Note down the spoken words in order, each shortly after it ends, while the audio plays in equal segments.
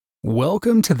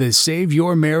Welcome to the Save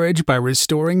Your Marriage by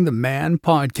Restoring the Man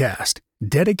podcast,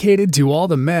 dedicated to all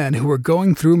the men who are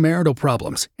going through marital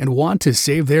problems and want to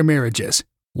save their marriages,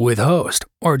 with host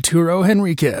Arturo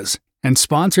Henriquez, and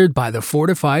sponsored by The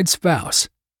Fortified Spouse.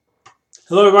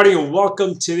 Hello, everybody, and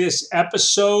welcome to this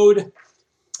episode.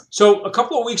 So, a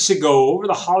couple of weeks ago, over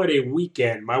the holiday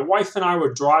weekend, my wife and I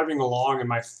were driving along and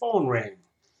my phone rang.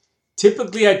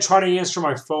 Typically, I try to answer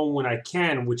my phone when I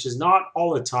can, which is not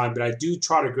all the time, but I do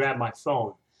try to grab my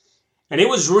phone. And it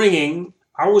was ringing.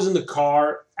 I was in the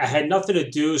car. I had nothing to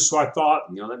do, so I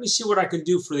thought, let me see what I can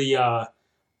do for the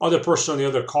other person on the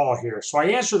other call here. So I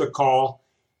answered the call,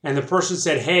 and the person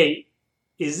said, "Hey,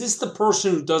 is this the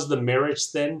person who does the marriage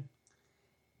thing?"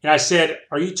 And I said,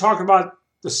 "Are you talking about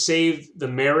the Save the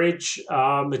Marriage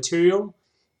material?"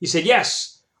 He said,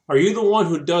 "Yes. Are you the one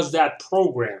who does that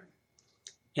program?"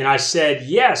 And I said,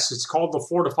 "Yes, it's called The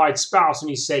Fortified Spouse." And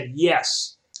he said,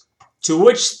 "Yes." To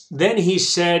which then he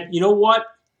said, "You know what?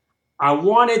 I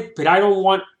want it, but I don't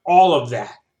want all of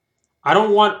that. I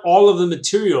don't want all of the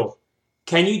material.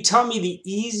 Can you tell me the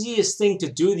easiest thing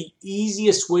to do, the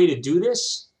easiest way to do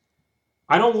this?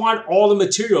 I don't want all the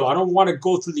material. I don't want to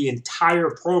go through the entire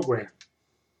program.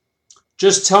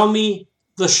 Just tell me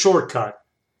the shortcut.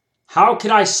 How can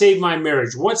I save my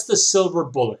marriage? What's the silver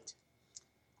bullet?"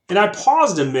 And I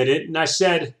paused a minute and I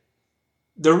said,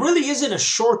 "There really isn't a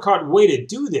shortcut way to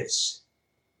do this."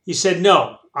 He said,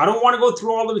 "No, I don't want to go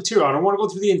through all the material. I don't want to go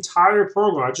through the entire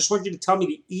program. I just want you to tell me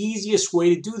the easiest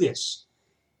way to do this."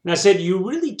 And I said, "You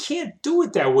really can't do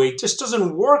it that way. It just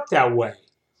doesn't work that way."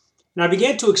 And I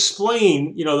began to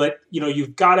explain, that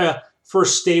you've got to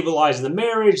first stabilize the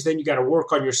marriage, then you got to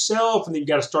work on yourself, and then you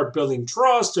got to start building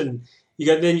trust, and you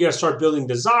got to start building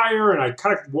desire. And I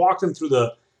kind of walked them through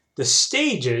the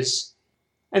stages.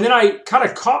 And then I kind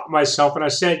of caught myself and I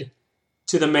said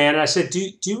to the man, I said,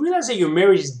 do you realize that your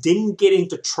marriage didn't get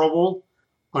into trouble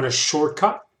on a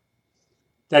shortcut?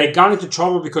 That it got into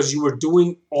trouble because you were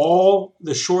doing all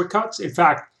the shortcuts? In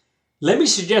fact, let me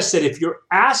suggest that if you're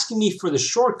asking me for the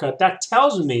shortcut, that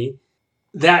tells me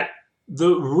that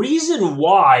the reason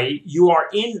why you are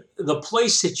in the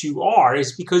place that you are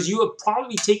is because you have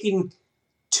probably taken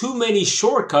too many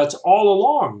shortcuts all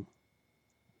along.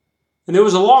 And there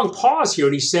was a long pause here,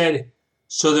 and he said,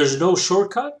 "So there's no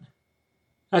shortcut?"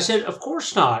 I said, "Of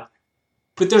course not.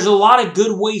 But there's a lot of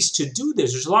good ways to do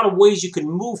this. There's a lot of ways you can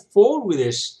move forward with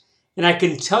this, and I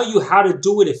can tell you how to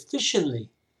do it efficiently.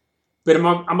 But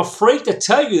I'm afraid to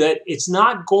tell you that it's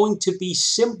not going to be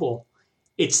simple.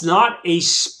 It's not a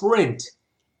sprint.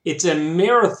 It's a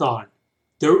marathon.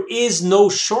 There is no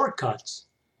shortcuts."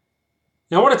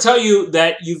 Now, I want to tell you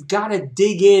that you've got to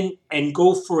dig in and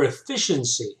go for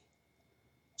efficiency.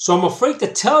 So I'm afraid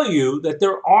to tell you that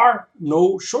there are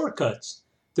no shortcuts.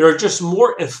 There are just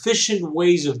more efficient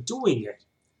ways of doing it.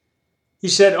 He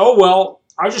said, "Oh, well,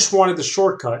 I just wanted the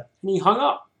shortcut," and he hung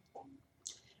up.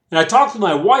 And I talked to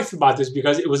my wife about this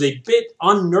because it was a bit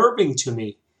unnerving to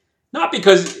me. Not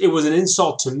because it was an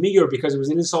insult to me or because it was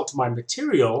an insult to my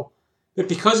material, but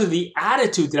because of the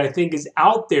attitude that I think is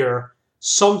out there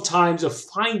sometimes of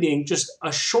finding just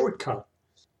a shortcut.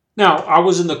 Now, I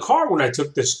was in the car when I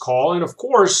took this call, and of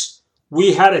course,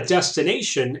 we had a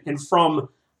destination, and from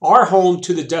our home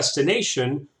to the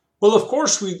destination, well, of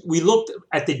course, we looked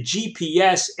at the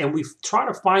GPS, and we tried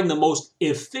to find the most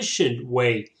efficient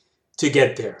way to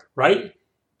get there, right?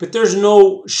 But there's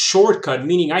no shortcut,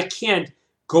 meaning I can't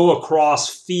go across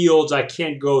fields, I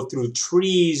can't go through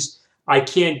trees, I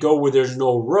can't go where there's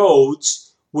no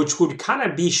roads, which would kind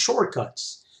of be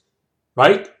shortcuts,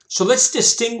 right? So let's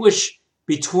distinguish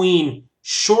between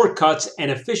shortcuts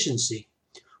and efficiency.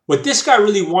 What this guy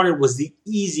really wanted was the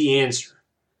easy answer.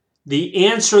 The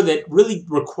answer that really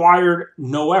required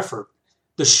no effort.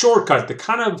 The shortcut,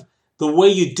 the way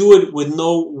you do it with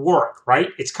no work, right?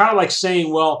 It's kind of like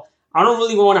saying, well, I don't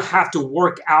really want to have to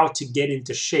work out to get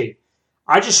into shape.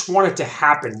 I just want it to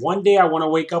happen. One day I want to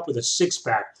wake up with a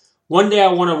six-pack. One day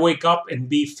I want to wake up and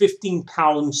be 15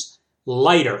 pounds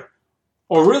lighter.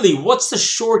 Or really, what's the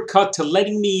shortcut to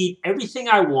letting me eat everything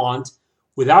I want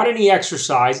without any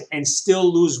exercise and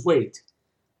still lose weight?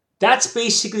 That's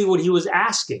basically what he was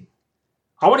asking.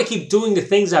 I want to keep doing the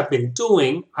things I've been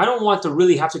doing. I don't want to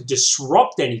really have to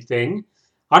disrupt anything.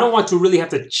 I don't want to really have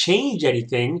to change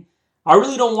anything. I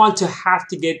really don't want to have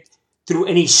to get through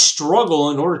any struggle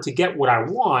in order to get what I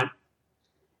want.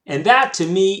 And that, to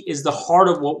me, is the heart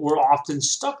of what we're often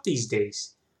stuck these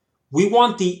days. We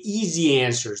want the easy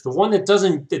answers, the one that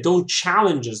don't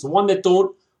challenge us, the one that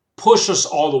don't push us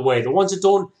all the way, the ones that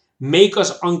don't make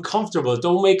us uncomfortable, that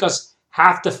don't make us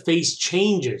have to face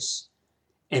changes.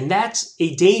 And that's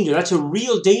a danger. That's a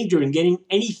real danger in getting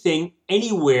anything,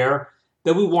 anywhere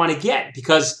that we want to get.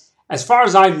 Because as far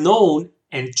as I've known,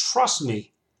 and trust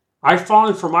me, I've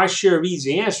fallen for my share of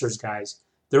easy answers, guys.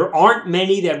 There aren't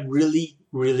many that really,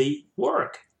 really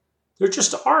work. There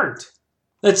just aren't.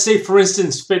 Let's say, for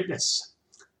instance, fitness.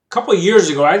 A couple of years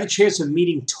ago, I had the chance of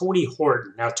meeting Tony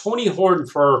Horton. Now, Tony Horton,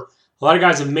 for a lot of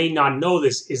guys that may not know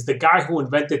this, is the guy who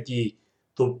invented the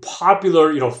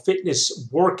popular, fitness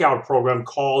workout program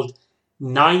called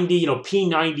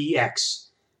P90X.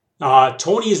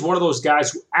 Tony is one of those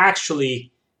guys who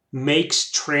actually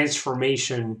makes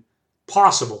transformation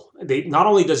possible. Not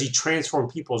only does he transform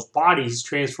people's bodies,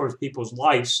 transforms people's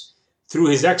lives through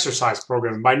his exercise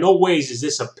program. By no ways is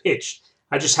this a pitch.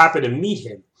 I just happened to meet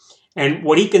him. And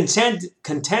what he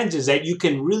contends is that you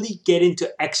can really get into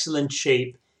excellent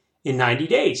shape in 90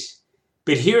 days.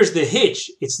 But here's the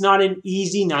hitch. It's not an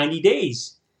easy 90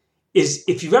 days.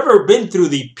 If you've ever been through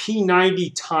the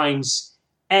P90 times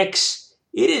X,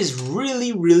 it is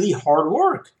really, really hard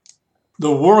work. The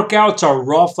workouts are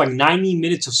rough, like 90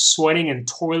 minutes of sweating and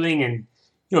toiling and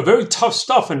very tough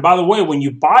stuff. And by the way, when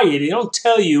you buy it, they don't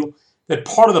tell you that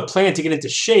part of the plan to get into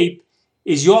shape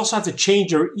is you also have to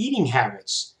change your eating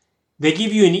habits. They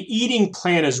give you an eating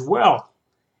plan as well.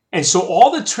 And so all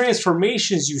the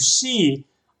transformations you see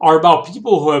are about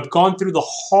people who have gone through the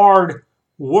hard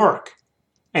work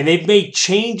and they've made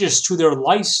changes to their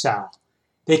lifestyle.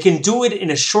 They can do it in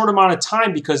a short amount of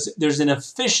time because there's an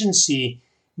efficiency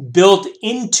built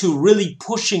into really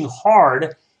pushing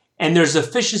hard, and there's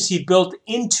efficiency built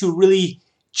into really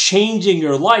changing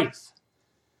your life.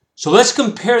 So let's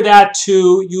compare that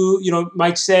to you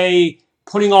might say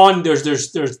putting on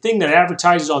there's a thing that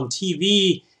advertises on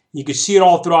TV. You can see it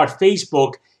all throughout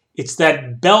Facebook. It's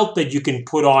that belt that you can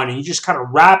put on and you just kind of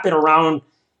wrap it around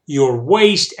your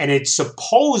waist and it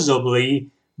supposedly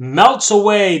melts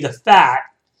away the fat,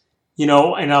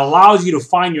 and allows you to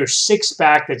find your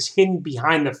six-pack that's hidden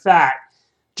behind the fat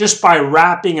just by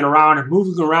wrapping it around and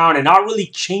moving around and not really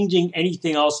changing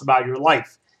anything else about your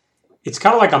life. It's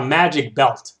kind of like a magic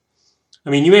belt.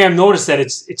 I mean, you may have noticed that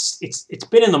it's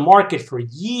been in the market for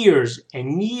years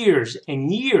and years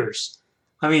and years.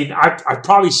 I mean, I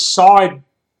probably saw it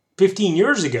 15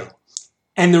 years ago.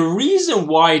 And the reason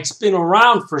why it's been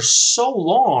around for so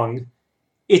long,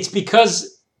 it's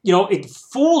because, it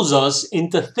fools us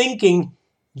into thinking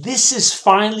this is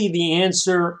finally the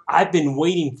answer I've been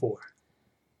waiting for.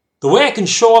 The way I can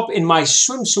show up in my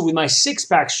swimsuit with my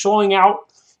six-pack showing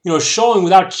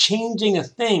without changing a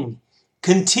thing,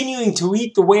 continuing to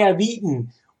eat the way I've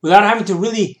eaten without having to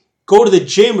really go to the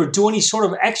gym or do any sort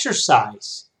of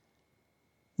exercise.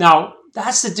 Now,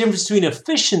 that's the difference between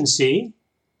efficiency.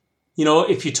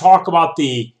 If you talk about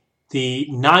the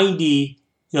 90,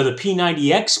 the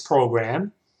P90X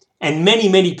program and many,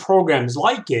 many programs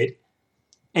like it,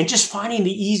 and just finding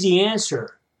the easy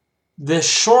answer, the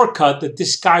shortcut that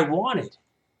this guy wanted,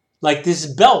 like this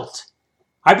belt.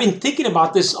 I've been thinking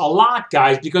about this a lot,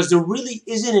 guys, because there really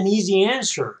isn't an easy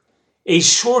answer, a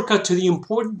shortcut to the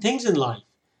important things in life.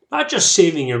 Not just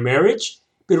saving your marriage,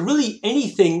 but really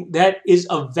anything that is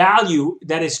of value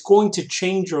that is going to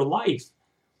change your life.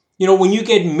 When you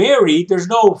get married, there's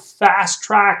no fast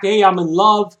track. Hey, I'm in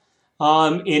love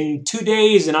in 2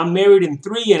 days and I'm married in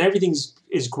 3 and everything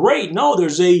is great. No,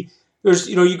 there's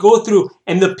you go through,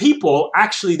 and the people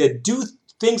actually that do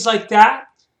things like that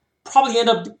probably end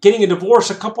up getting a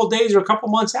divorce a couple of days or a couple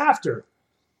months after,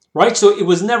 right? So it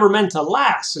was never meant to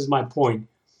last, is my point.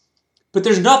 But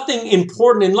there's nothing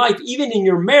important in life, even in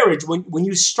your marriage. When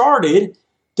you started,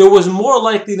 there was more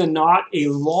likely than not a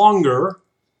longer,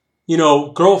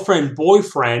 girlfriend,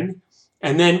 boyfriend,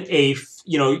 and then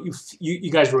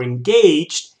you guys were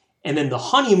engaged, and then the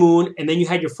honeymoon, and then you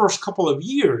had your first couple of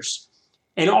years.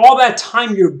 And all that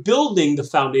time you're building the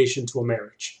foundation to a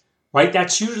marriage, right?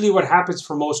 That's usually what happens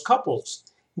for most couples,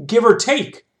 give or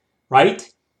take,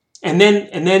 right? And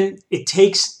then it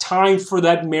takes time for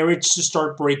that marriage to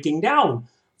start breaking down.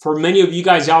 For many of you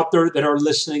guys out there that are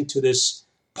listening to this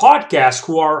podcast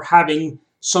who are having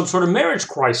some sort of marriage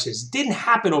crisis, it didn't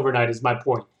happen overnight is my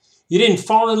point. You didn't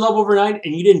fall in love overnight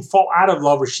and you didn't fall out of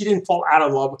love, or she didn't fall out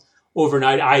of love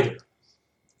overnight either,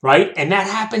 right? And that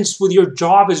happens with your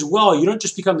job as well. You don't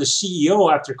just become the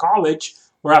CEO after college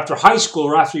or after high school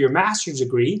or after your master's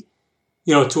degree,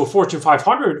 to a Fortune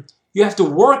 500. You have to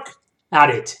work at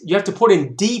it. You have to put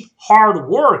in deep, hard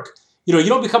work. You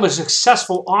don't become a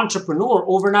successful entrepreneur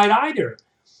overnight either.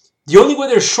 The only way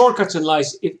there's shortcuts in life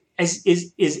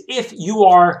is if you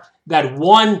are that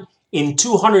 1 in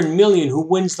 200 million who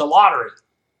wins the lottery.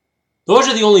 Those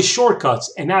are the only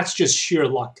shortcuts, and that's just sheer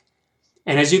luck.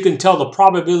 And as you can tell, the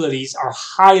probabilities are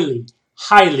highly,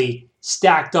 highly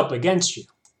stacked up against you.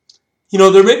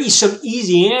 There may be some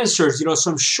easy answers,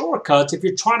 some shortcuts if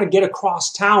you're trying to get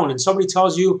across town and somebody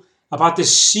tells you about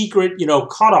this secret,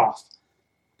 cutoff.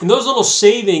 And those little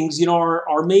savings,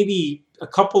 are maybe a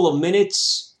couple of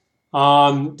minutes,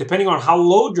 depending on how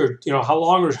long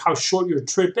or how short your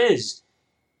trip is.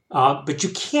 But you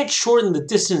can't shorten the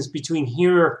distance between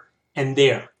here and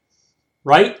there,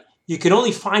 right? You can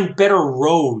only find better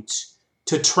roads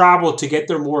to travel to get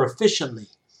there more efficiently.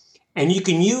 And you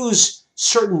can use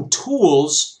certain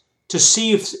tools to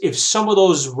see if some of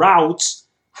those routes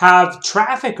have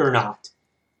traffic or not,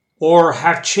 or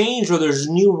have changed, or there's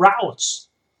new routes.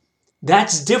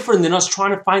 That's different than us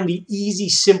trying to find the easy,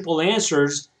 simple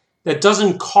answers that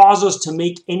doesn't cause us to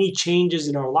make any changes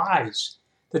in our lives,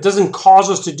 that doesn't cause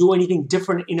us to do anything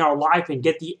different in our life and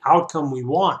get the outcome we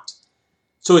want.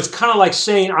 So it's kind of like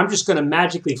saying, I'm just going to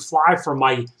magically fly from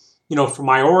my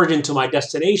origin to my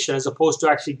destination, as opposed to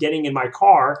actually getting in my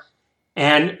car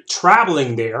and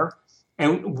traveling there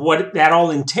and what that all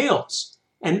entails.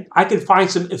 And I can find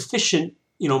some efficient,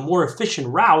 more efficient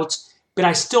routes, but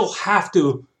I still have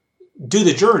to do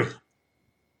the journey,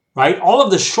 right? All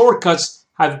of the shortcuts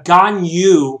have gotten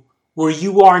you where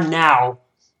you are now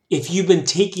if you've been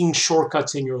taking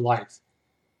shortcuts in your life,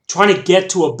 trying to get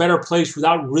to a better place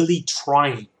without really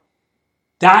trying.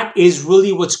 That is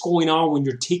really what's going on when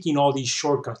you're taking all these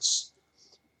shortcuts.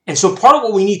 And so part of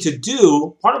what we need to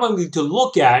do, part of what we need to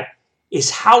look at is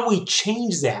how we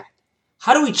change that.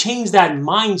 How do we change that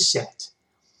mindset?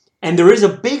 And there is a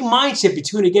big mindset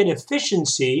between, again,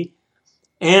 efficiency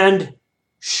and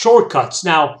shortcuts.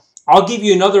 Now, I'll give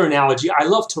you another analogy. I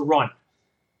love to run.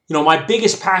 My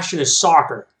biggest passion is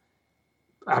soccer.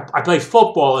 I play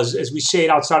football, as we say it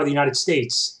outside of the United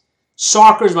States.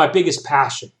 Soccer is my biggest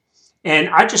passion. And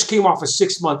I just came off a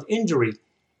 6-month injury.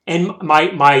 And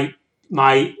my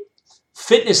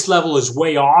fitness level is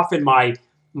way off, and my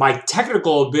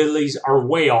technical abilities are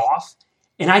way off.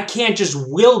 And I can't just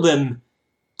will them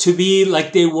to be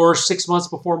like they were 6 months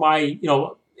before my,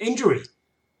 injury,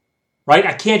 right?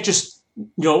 I can't just,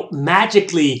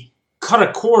 magically cut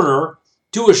a corner,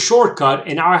 do a shortcut,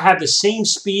 and now I have the same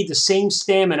speed, the same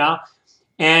stamina,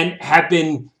 and have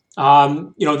been,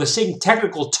 the same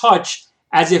technical touch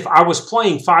as if I was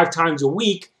playing 5 times a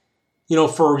week,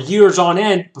 for years on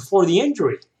end before the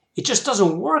injury. It just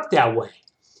doesn't work that way.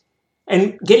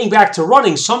 And getting back to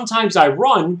running, sometimes I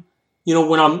run,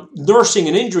 when I'm nursing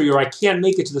an injury or I can't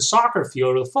make it to the soccer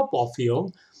field or the football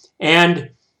field.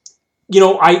 And,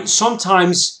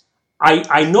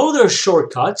 I know there's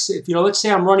shortcuts. If, let's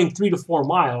say I'm running 3 to 4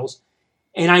 miles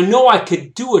and I know I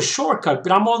could do a shortcut,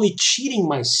 but I'm only cheating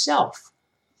myself.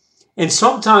 And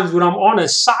sometimes when I'm on a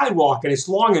sidewalk and it's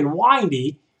long and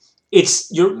windy,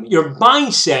 it's your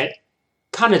mindset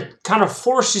kind of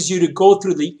forces you to go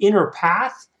through the inner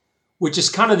path, which is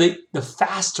kind of the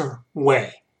faster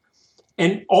way.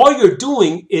 And all you're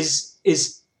doing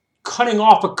is cutting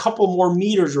off a couple more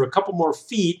meters or a couple more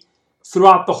feet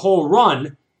throughout the whole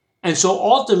run. And so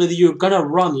ultimately you're going to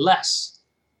run less.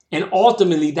 And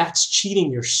ultimately that's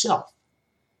cheating yourself.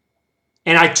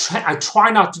 And I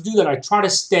try not to do that. I try to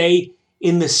stay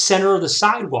in the center of the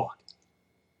sidewalk,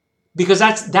 because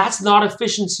that's not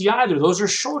efficiency either. Those are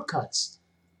shortcuts.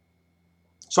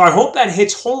 So I hope that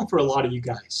hits home for a lot of you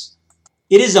guys.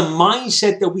 It is a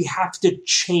mindset that we have to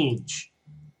change.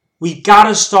 We got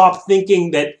to stop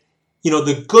thinking that,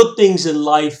 the good things in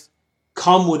life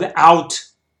come without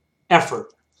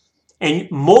effort. And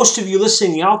most of you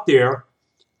listening out there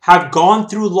have gone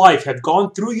through life, have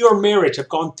gone through your marriage, have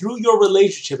gone through your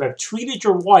relationship, have treated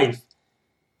your wife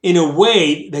in a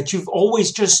way that you've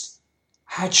always just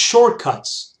had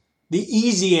shortcuts, the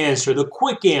easy answer, the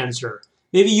quick answer.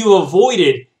 Maybe you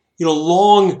avoided,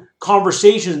 long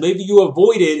conversations. Maybe you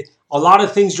avoided a lot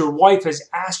of things your wife has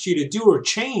asked you to do or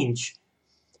change.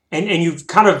 And you've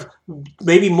kind of,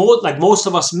 maybe like most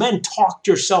of us men, talked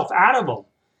yourself out of them.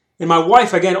 And my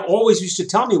wife, again, always used to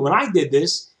tell me when I did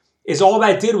this, is all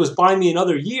that did was buy me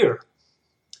another year.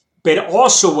 But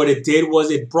also what it did was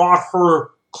it brought her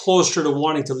closer to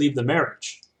wanting to leave the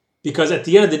marriage. Because at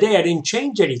the end of the day, I didn't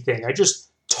change anything. I just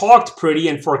talked pretty,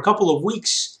 and for a couple of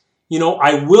weeks,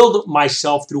 I willed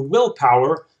myself through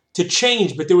willpower to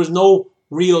change, but there was no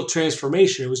real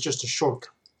transformation. It was just a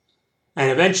shortcut. And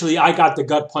eventually I got the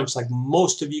gut punch like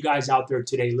most of you guys out there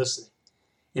today listening.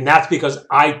 And that's because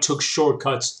I took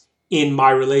shortcuts in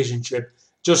my relationship,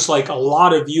 just like a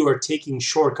lot of you are taking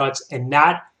shortcuts, and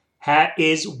that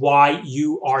is why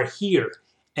you are here.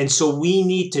 And so we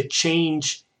need to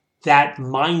change that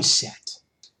mindset.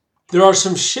 There are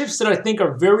some shifts that I think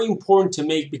are very important to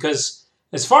make, because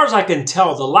as far as I can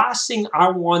tell, the last thing I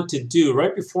want to do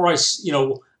right before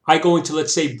I go into,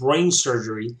 let's say, brain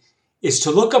surgery, is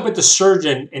to look up at the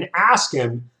surgeon and ask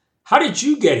him, how did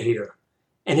you get here?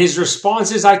 And his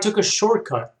response is, I took a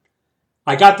shortcut.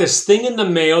 I got this thing in the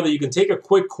mail that you can take a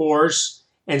quick course.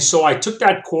 And so I took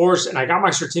that course and I got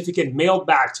my certificate mailed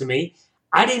back to me.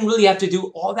 I didn't really have to do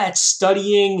all that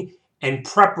studying and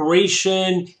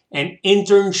preparation and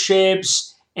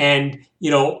internships and,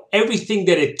 everything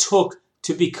that it took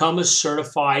to become a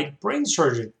certified brain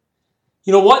surgeon.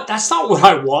 You know what? That's not what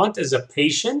I want as a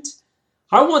patient.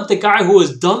 I want the guy who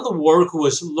has done the work, who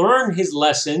has learned his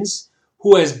lessons,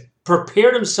 who has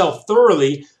prepared himself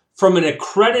thoroughly from an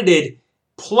accredited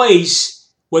place,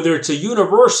 whether it's a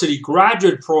university,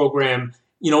 graduate program,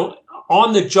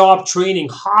 on-the-job training,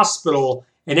 hospital,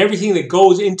 and everything that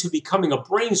goes into becoming a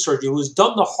brain surgeon, who's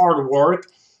done the hard work,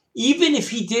 even if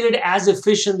he did it as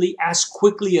efficiently, as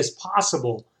quickly as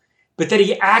possible, but that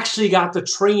he actually got the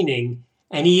training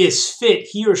and he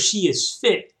or she is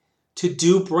fit to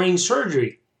do brain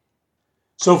surgery.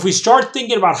 So if we start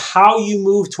thinking about how you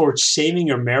move towards saving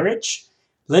your marriage,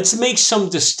 let's make some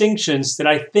distinctions that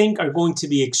I think are going to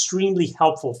be extremely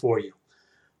helpful for you.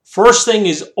 First thing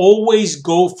is always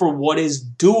go for what is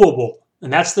doable.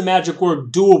 And that's the magic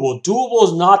word, doable. Doable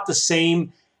is not the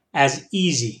same as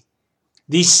easy.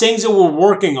 These things that we're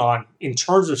working on in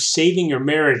terms of saving your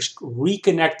marriage,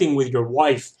 reconnecting with your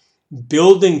wife,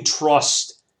 building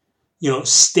trust,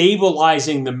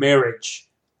 stabilizing the marriage,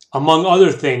 among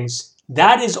other things,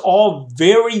 that is all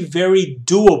very, very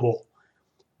doable.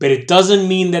 But it doesn't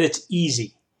mean that it's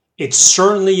easy. It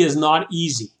certainly is not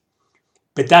easy.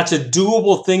 But that's a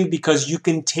doable thing because you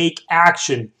can take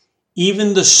action.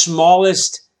 Even the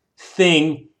smallest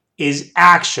thing is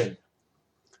action.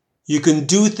 You can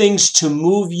do things to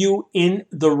move you in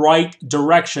the right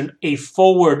direction, a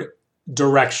forward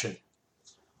direction.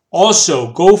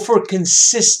 Also, go for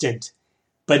consistent,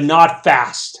 but not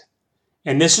fast.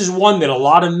 And this is one that a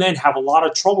lot of men have a lot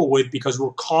of trouble with because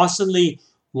we're constantly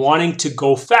wanting to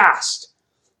go fast.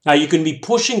 Now, you can be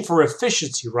pushing for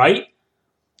efficiency, right?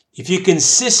 If you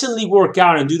consistently work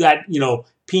out and do that,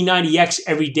 P90X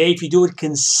every day, if you do it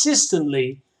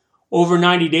consistently over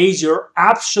 90 days, you're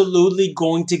absolutely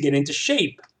going to get into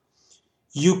shape.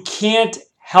 You can't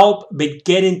help but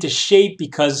get into shape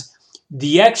because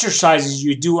the exercises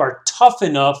you do are tough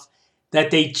enough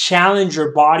that they challenge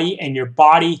your body and your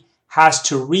body has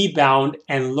to rebound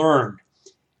and learn.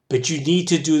 But you need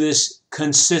to do this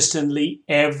consistently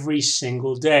every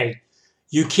single day.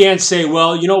 You can't say,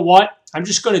 well, you know what? I'm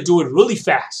just going to do it really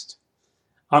fast.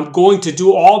 I'm going to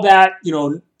do all that,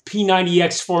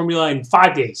 P90X formula in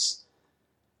 5 days.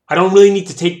 I don't really need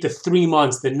to take the 3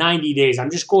 months, the 90 days. I'm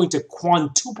just going to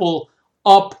quintuple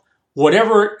up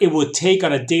whatever it would take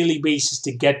on a daily basis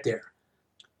to get there.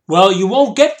 Well, you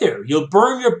won't get there. You'll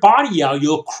burn your body out.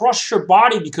 You'll crush your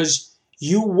body because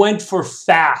you went for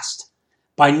fast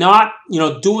by not,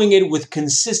 doing it with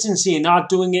consistency and not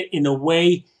doing it in a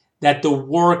way that the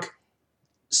work,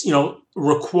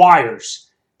 requires.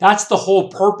 That's the whole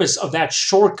purpose of that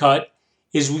shortcut,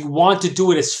 is we want to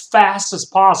do it as fast as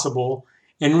possible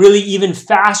and really even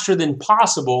faster than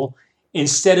possible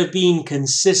instead of being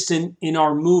consistent in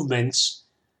our movements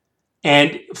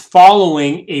and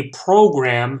following a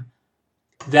program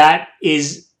that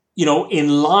is, in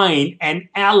line and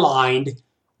aligned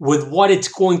with what it's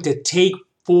going to take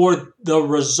for the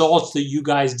results that you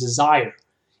guys desire.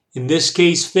 In this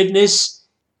case, fitness,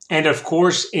 and of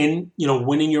course, in,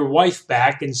 winning your wife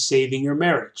back and saving your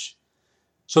marriage.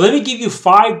 So let me give you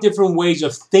 5 different ways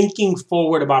of thinking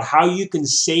forward about how you can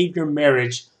save your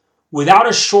marriage without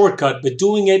a shortcut, but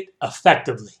doing it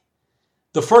effectively.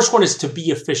 The first one is to be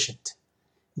efficient.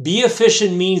 Be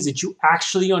efficient means that you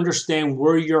actually understand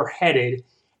where you're headed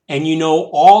and you know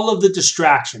all of the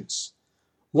distractions.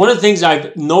 One of the things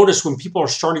I've noticed when people are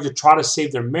starting to try to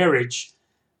save their marriage,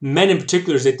 men in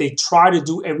particular, is that they try to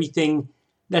do everything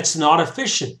that's not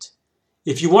efficient.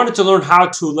 If you wanted to learn how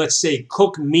to, let's say,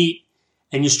 cook meat,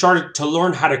 and you started to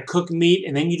learn how to cook meat,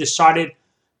 and then you decided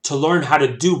to learn how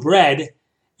to do bread,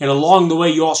 and along the way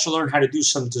you also learned how to do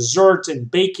some desserts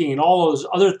and baking and all those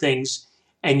other things,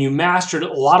 and you mastered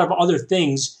a lot of other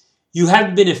things, you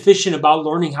haven't been efficient about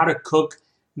learning how to cook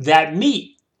that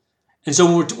meat. And so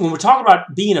when we're talking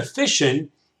about being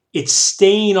efficient, it's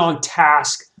staying on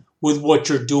task with what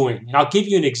you're doing. And I'll give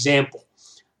you an example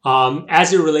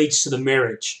as it relates to the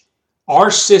marriage.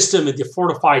 Our system at the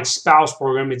Fortified Spouse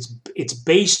Program, it's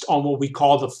based on what we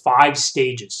call the 5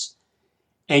 stages.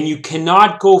 And you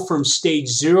cannot go from stage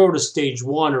 0 to stage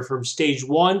 1 or from stage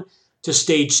 1 to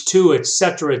stage 2,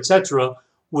 etc.,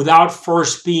 without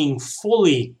first being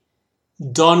fully,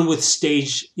 done with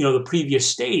the previous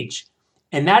stage.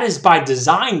 And that is by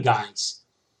design, guys.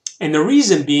 And the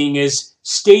reason being is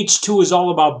stage 2 is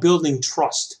all about building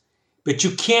trust. But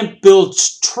you can't build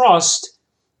trust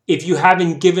if you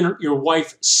haven't given your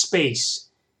wife space.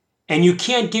 And you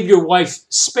can't give your wife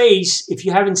space if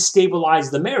you haven't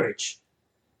stabilized the marriage,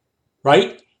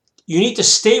 right? You need to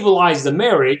stabilize the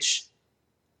marriage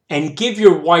and give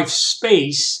your wife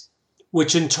space,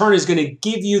 which in turn is going to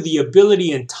give you the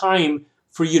ability and time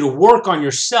for you to work on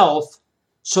yourself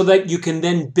so that you can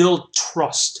then build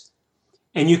trust.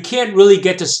 And you can't really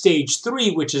get to stage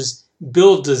 3, which is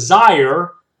build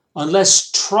desire,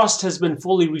 unless trust has been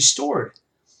fully restored.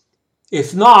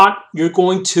 If not, you're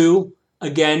going to,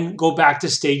 again, go back to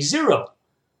stage 0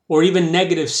 or even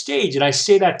negative stage. And I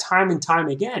say that time and time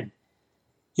again.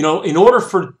 In order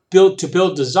to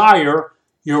build desire,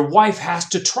 your wife has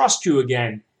to trust you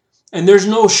again. And there's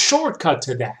no shortcut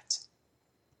to that.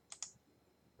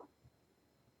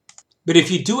 But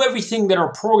if you do everything that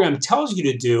our program tells you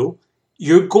to do,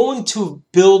 you're going to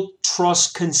build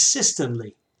trust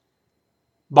consistently.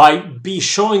 By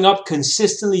showing up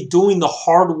consistently, doing the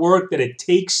hard work that it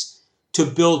takes to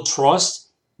build trust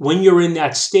when you're in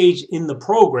that stage in the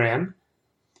program,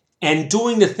 and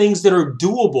doing the things that are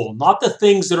doable, not the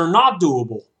things that are not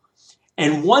doable.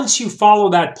 And once you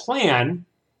follow that plan,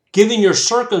 given your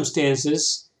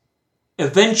circumstances,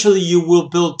 eventually you will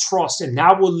build trust, and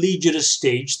that will lead you to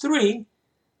stage 3,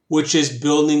 which is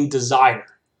building desire,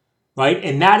 right?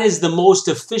 And that is the most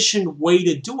efficient way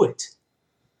to do it.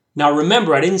 Now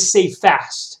remember, I didn't say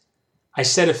fast. I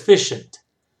said efficient.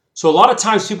 So a lot of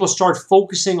times people start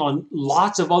focusing on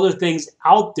lots of other things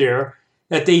out there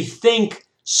that they think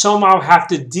somehow they have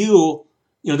to deal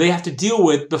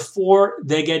with before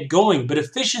they get going. But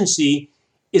efficiency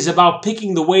is about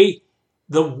picking the way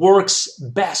that works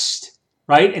best,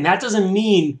 right? And that doesn't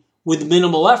mean with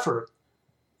minimal effort.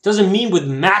 It doesn't mean with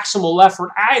maximal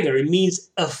effort either. It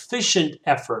means efficient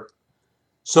effort.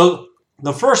 So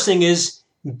the first thing is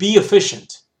be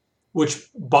efficient, which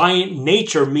by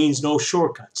nature means no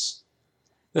shortcuts.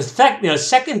 The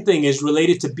second thing is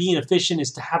related to being efficient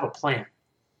is to have a plan.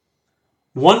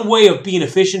 One way of being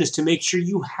efficient is to make sure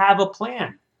you have a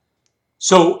plan.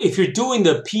 So if you're doing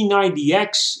the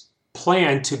P90X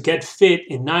plan to get fit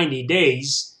in 90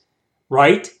 days,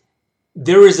 right,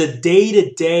 there is a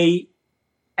day-to-day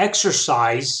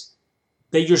exercise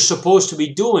that you're supposed to be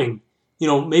doing.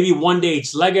 Maybe one day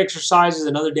it's leg exercises,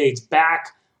 another day it's back,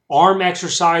 arm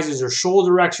exercises or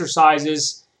shoulder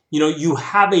exercises. You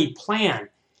have a plan,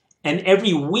 and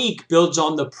every week builds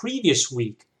on the previous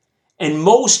week. And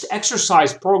most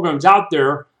exercise programs out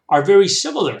there are very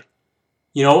similar,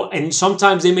 and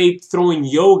sometimes they may throw in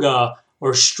yoga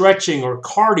or stretching or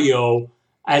cardio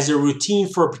as a routine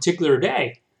for a particular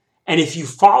day. And if you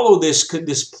follow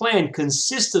this plan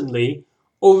consistently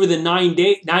over the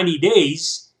 90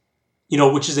 days,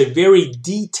 which is a very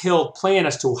detailed plan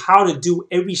as to how to do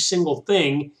every single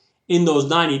thing in those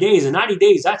 90 days. And 90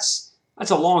 days, that's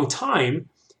a long time.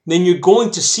 Then you're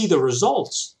going to see the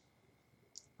results,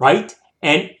 right?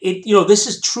 And this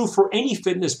is true for any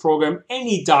fitness program,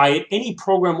 any diet, any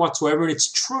program whatsoever. And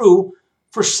it's true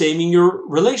for saving your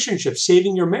relationship,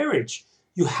 saving your marriage.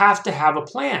 You have to have a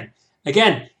plan.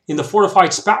 Again, in the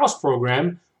Fortified Spouse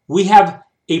program, we have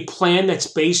a plan that's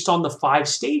based on the 5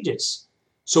 stages.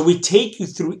 So we take you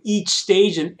through each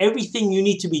stage and everything you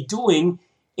need to be doing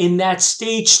in that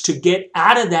stage to get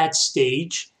out of that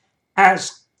stage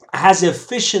as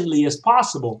efficiently as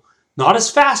possible. Not as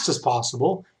fast as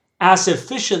possible, as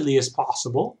efficiently as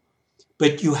possible.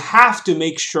 But you have to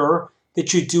make sure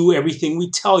that you do everything we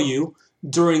tell you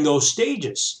during those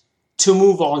stages to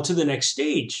move on to the next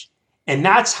stage. And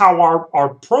that's how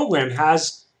our program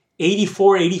has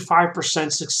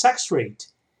 84-85% success rate.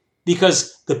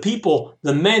 Because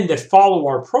the men that follow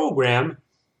our program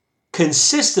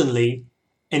consistently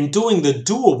and doing the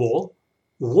doable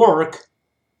work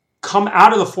come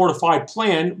out of the Fortified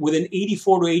plan with an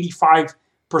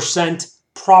 84-85%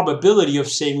 probability of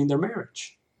saving their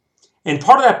marriage. And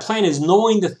part of that plan is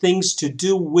knowing the things to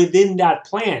do within that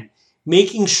plan,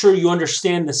 making sure you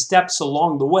understand the steps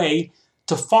along the way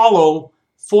to follow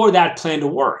for that plan to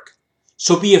work.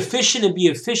 So be efficient, and be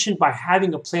efficient by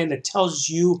having a plan that tells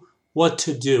you what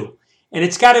to do. And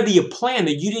it's got to be a plan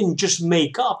that you didn't just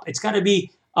make up. It's got to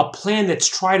be a plan that's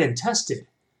tried and tested.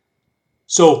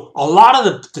 So a lot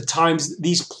of the times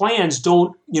these plans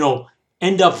don't,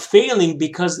 end up failing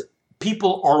because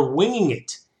people are winging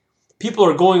it. People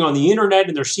are going on the internet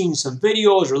and they're seeing some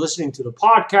videos or listening to the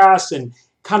podcast and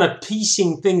kind of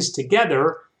piecing things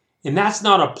together. And that's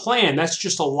not a plan. That's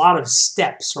just a lot of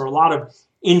steps or a lot of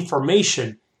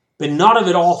information. but none of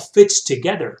it all fits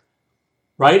together,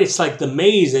 right? It's like the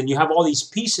maze, and you have all these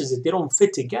pieces that they don't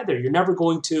fit together. You're never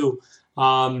going to,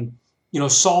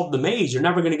 solve the maze. You're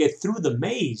never going to get through the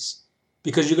maze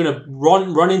because you're going to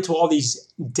run into all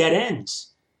these dead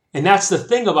ends. And that's the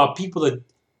thing about people that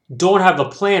don't have a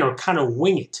plan or kind of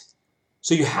wing it.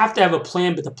 So you have to have a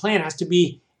plan, but the plan has to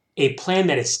be a plan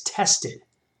that is tested.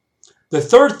 The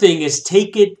third thing is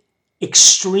take it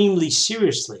extremely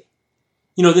seriously.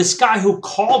 This guy who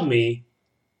called me,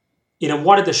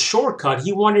 wanted the shortcut.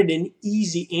 He wanted an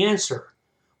easy answer,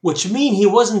 which means he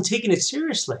wasn't taking it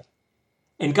seriously.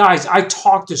 And guys, I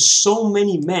talk to so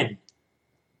many men.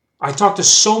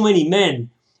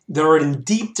 That are in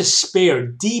deep despair,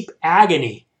 deep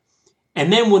agony.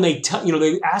 And then when they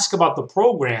they ask about the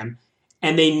program,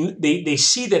 and they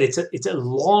see that it's a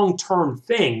long-term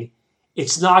thing.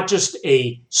 It's not just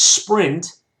a sprint,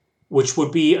 which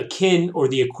would be akin or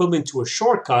the equivalent to a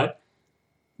shortcut.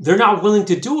 They're not willing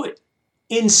to do it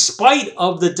in spite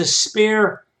of the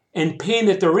despair and pain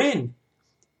that they're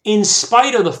in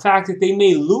spite of the fact that they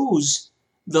may lose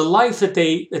the life that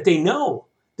they know.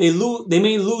 They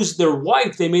may lose their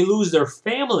wife, they may lose their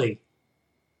family.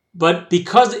 But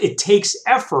because it takes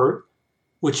effort,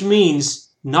 which means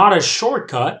not a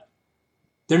shortcut,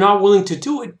 they're not willing to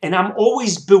do it. And I'm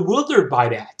always bewildered by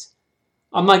that.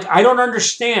 I'm like, I don't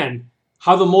understand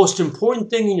how the most important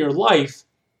thing in your life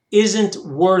isn't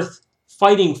worth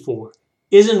fighting for,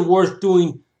 isn't worth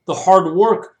doing the hard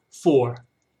work for,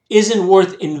 isn't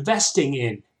worth investing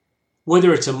in,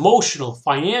 whether it's emotional,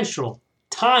 financial,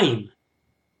 time.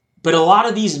 But a lot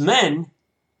of these men,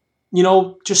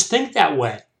 just think that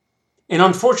way. And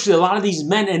unfortunately, a lot of these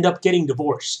men end up getting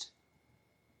divorced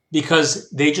because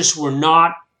they just were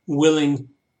not willing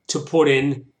to put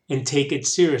in and take it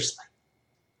seriously.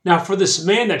 Now, for this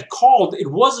man that called,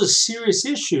 it was a serious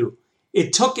issue.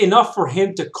 It took enough for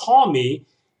him to call me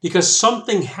because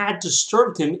something had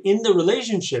disturbed him in the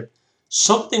relationship.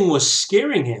 Something was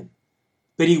scaring him,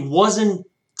 but he wasn't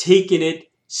taking it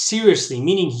seriously,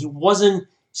 meaning he wasn't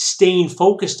staying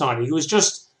focused on it.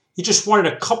 He just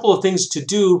wanted a couple of things to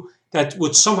do that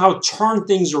would somehow turn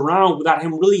things around without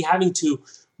him really having to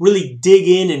really dig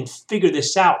in and figure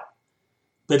this out.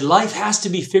 But life has to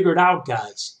be figured out,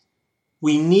 guys.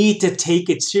 We need to take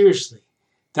it seriously.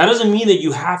 That doesn't mean that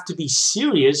you have to be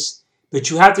serious,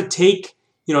 but you have to take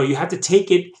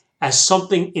it as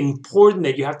something important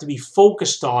that you have to be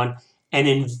focused on and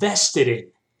invested in.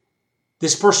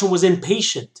 This person was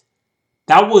impatient.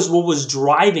 That was what was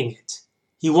driving it.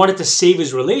 He wanted to save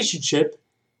his relationship,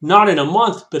 not in a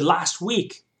month, but last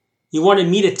week. He wanted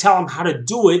me to tell him how to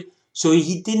do it so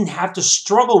he didn't have to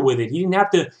struggle with it. He didn't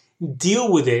have to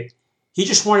deal with it. He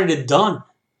just wanted it done.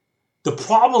 The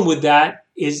problem with that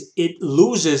is it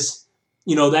loses,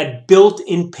 that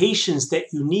built-in patience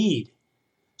that you need.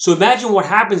 So imagine what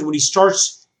happens when he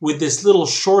starts with this little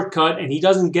shortcut and he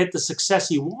doesn't get the success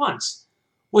he wants.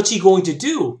 What's he going to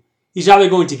do? He's either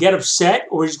going to get upset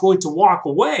or he's going to walk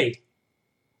away.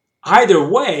 Either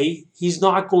way, he's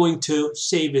not going to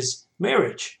save his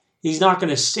marriage. He's not going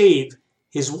to save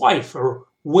his wife or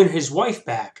win his wife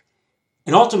back.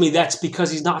 And ultimately, that's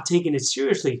because he's not taking it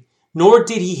seriously, nor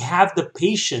did he have the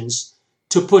patience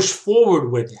to push forward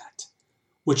with that.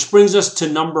 Which brings us to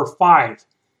number 5.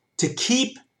 To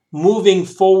keep moving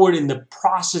forward in the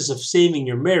process of saving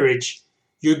your marriage,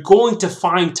 you're going to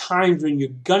find times when you're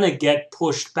going to get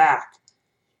pushed back.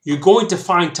 You're going to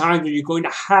find times when you're going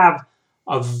to have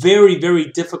a very, very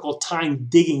difficult time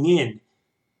digging in.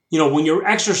 When you're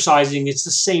exercising, it's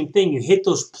the same thing. You hit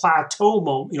those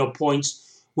plateau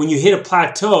points. When you hit a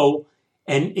plateau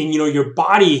and your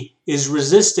body is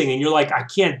resisting and you're like, I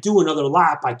can't do another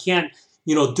lap. I can't,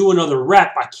 do another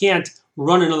rep. I can't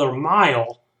run another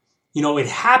mile. It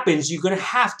happens. You're going to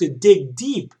have to dig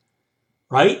deep,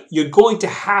 right? You're going to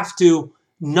have to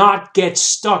not get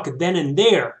stuck then and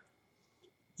there.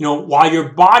 While your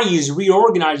body is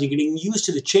reorganizing, getting used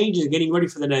to the changes, getting ready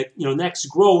for the next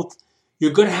growth,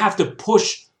 you're going to have to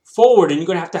push forward, and you're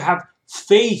going to have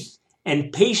faith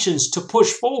and patience to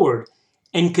push forward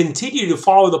and continue to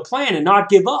follow the plan and not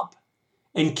give up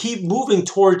and keep moving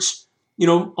towards,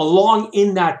 along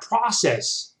in that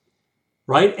process,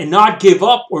 right? And not give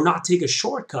up or not take a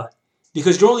shortcut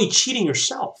because you're only cheating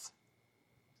yourself.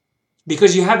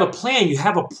 Because you have a plan, you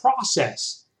have a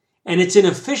process. And it's an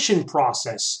efficient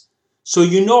process. So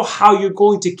you know how you're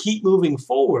going to keep moving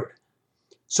forward.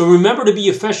 So remember to be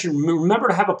efficient. Remember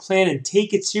to have a plan and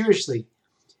take it seriously.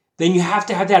 Then you have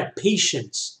to have that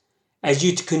patience as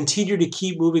you continue to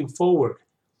keep moving forward.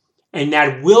 And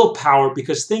that willpower,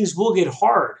 because things will get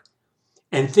hard.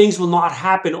 And things will not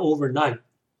happen overnight.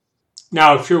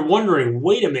 Now, if you're wondering,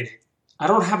 wait a minute, I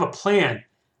don't have a plan.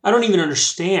 I don't even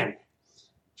understand.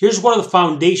 Here's one of the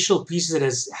foundational pieces that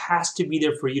has to be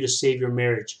there for you to save your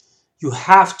marriage. You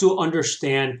have to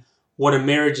understand what a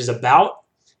marriage is about,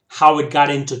 how it got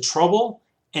into trouble,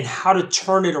 and how to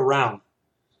turn it around.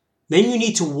 Then you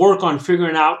need to work on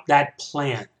figuring out that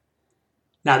plan.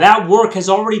 Now, that work has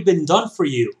already been done for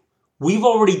you. We've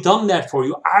already done that for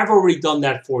you. I've already done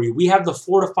that for you. We have the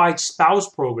Fortified Spouse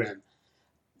Program.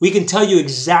 We can tell you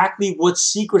exactly what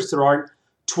secrets there are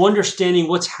to understanding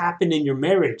what's happened in your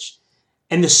marriage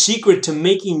and the secret to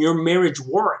making your marriage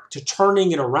work, to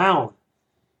turning it around.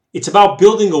 It's about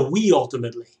building a we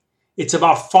ultimately. It's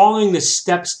about following the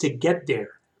steps to get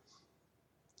there.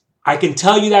 I can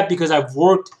tell you that because I've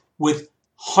worked with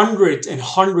hundreds and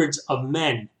hundreds of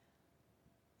men.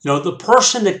 You know, the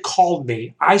person that called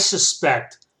me, I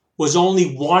suspect, was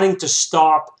only wanting to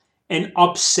stop an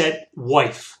upset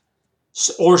wife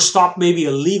or stop maybe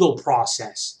a legal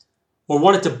process or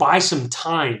wanted to buy some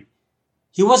time.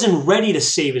 He wasn't ready to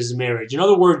save his marriage. In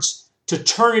other words, to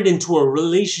turn it into a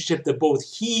relationship that both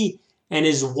he and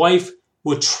his wife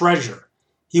would treasure.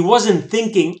 He wasn't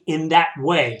thinking in that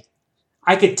way.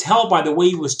 I could tell by the way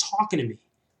he was talking to me.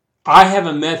 I have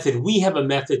a method, we have a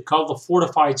method called the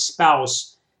Fortified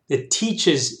Spouse that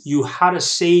teaches you how to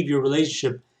save your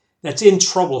relationship that's in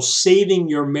trouble, saving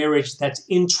your marriage that's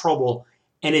in trouble.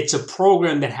 And it's a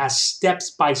program that has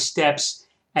steps by steps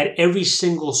at every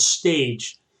single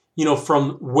stage. You know,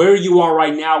 from where you are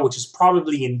right now, which is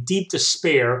probably in deep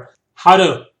despair, how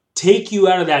to take you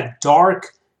out of that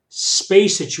dark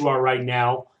space that you are right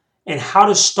now, and how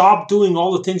to stop doing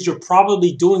all the things you're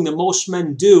probably doing that most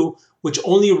men do, which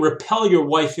only repel your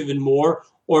wife even more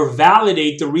or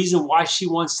validate the reason why she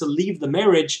wants to leave the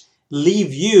marriage,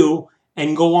 leave you,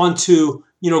 and go on to,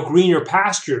 greener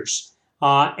pastures.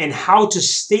 And how to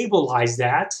stabilize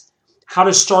that, how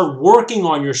to start working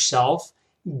on yourself,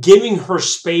 giving her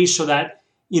space so that,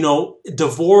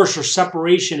 divorce or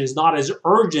separation is not as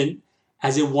urgent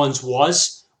as it once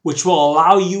was, which will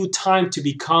allow you time to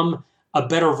become a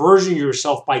better version of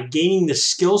yourself by gaining the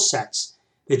skill sets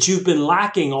that you've been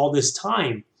lacking all this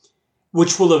time,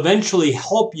 which will eventually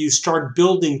help you start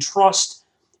building trust.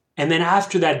 And then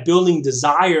after that, building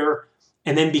desire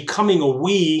and then becoming a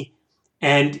we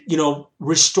and,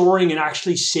 restoring and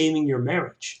actually saving your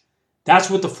marriage. That's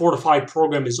what the Fortified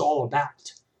program is all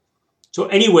about. So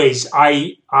anyways,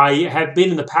 I have been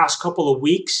in the past couple of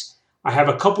weeks. I have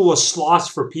a couple of slots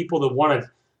for people that want to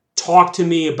talk to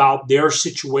me about their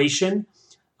situation.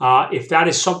 If that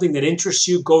is something that interests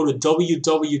you, go to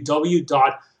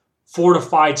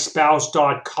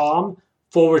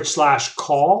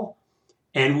www.fortifiedspouse.com/call,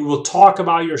 and we will talk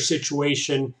about your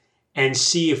situation and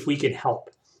see if we can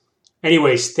help.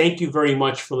 Anyways, thank you very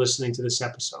much for listening to this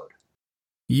episode.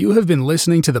 You have been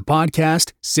listening to the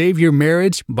podcast, Save Your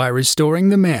Marriage by Restoring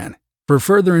the Man. For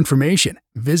further information,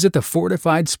 visit The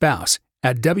Fortified Spouse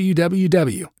at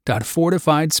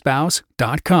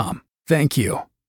www.fortifiedspouse.com. Thank you.